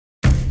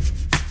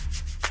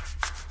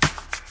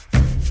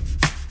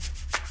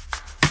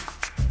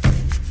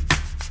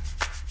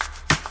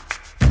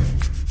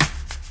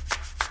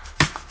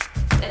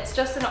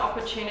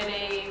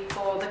opportunity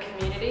for the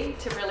community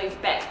to really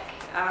back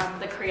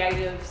the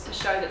creatives, to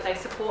show that they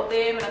support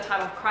them in a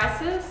time of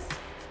crisis,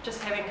 just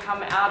having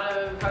come out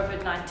of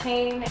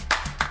COVID-19.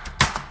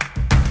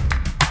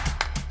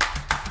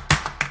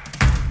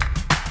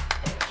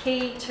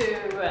 Key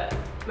to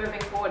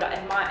moving forward,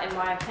 in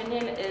my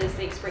opinion, is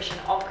the expression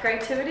of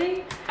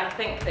creativity. I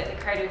think that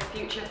the Creative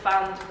Future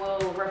Fund will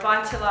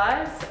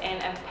revitalise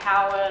and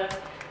empower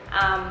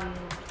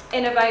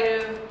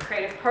innovative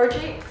creative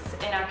projects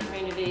in our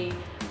community,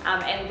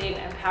 and then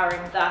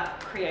empowering the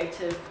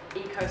creative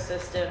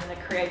ecosystem, the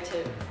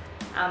creative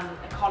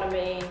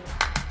economy.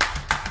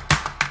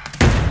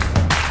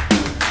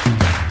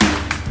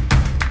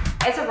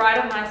 As a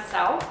writer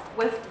myself,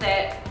 with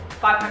that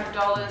 $500,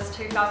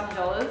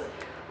 $2,000,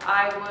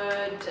 I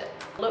would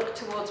look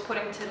towards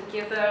putting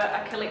together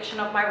a collection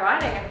of my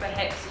writing and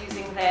perhaps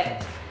using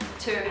that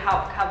to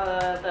help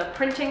cover the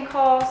printing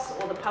costs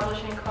or the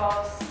publishing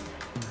costs,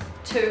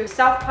 to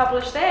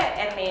self-publish that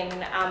and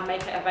then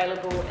make it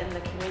available in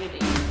the community.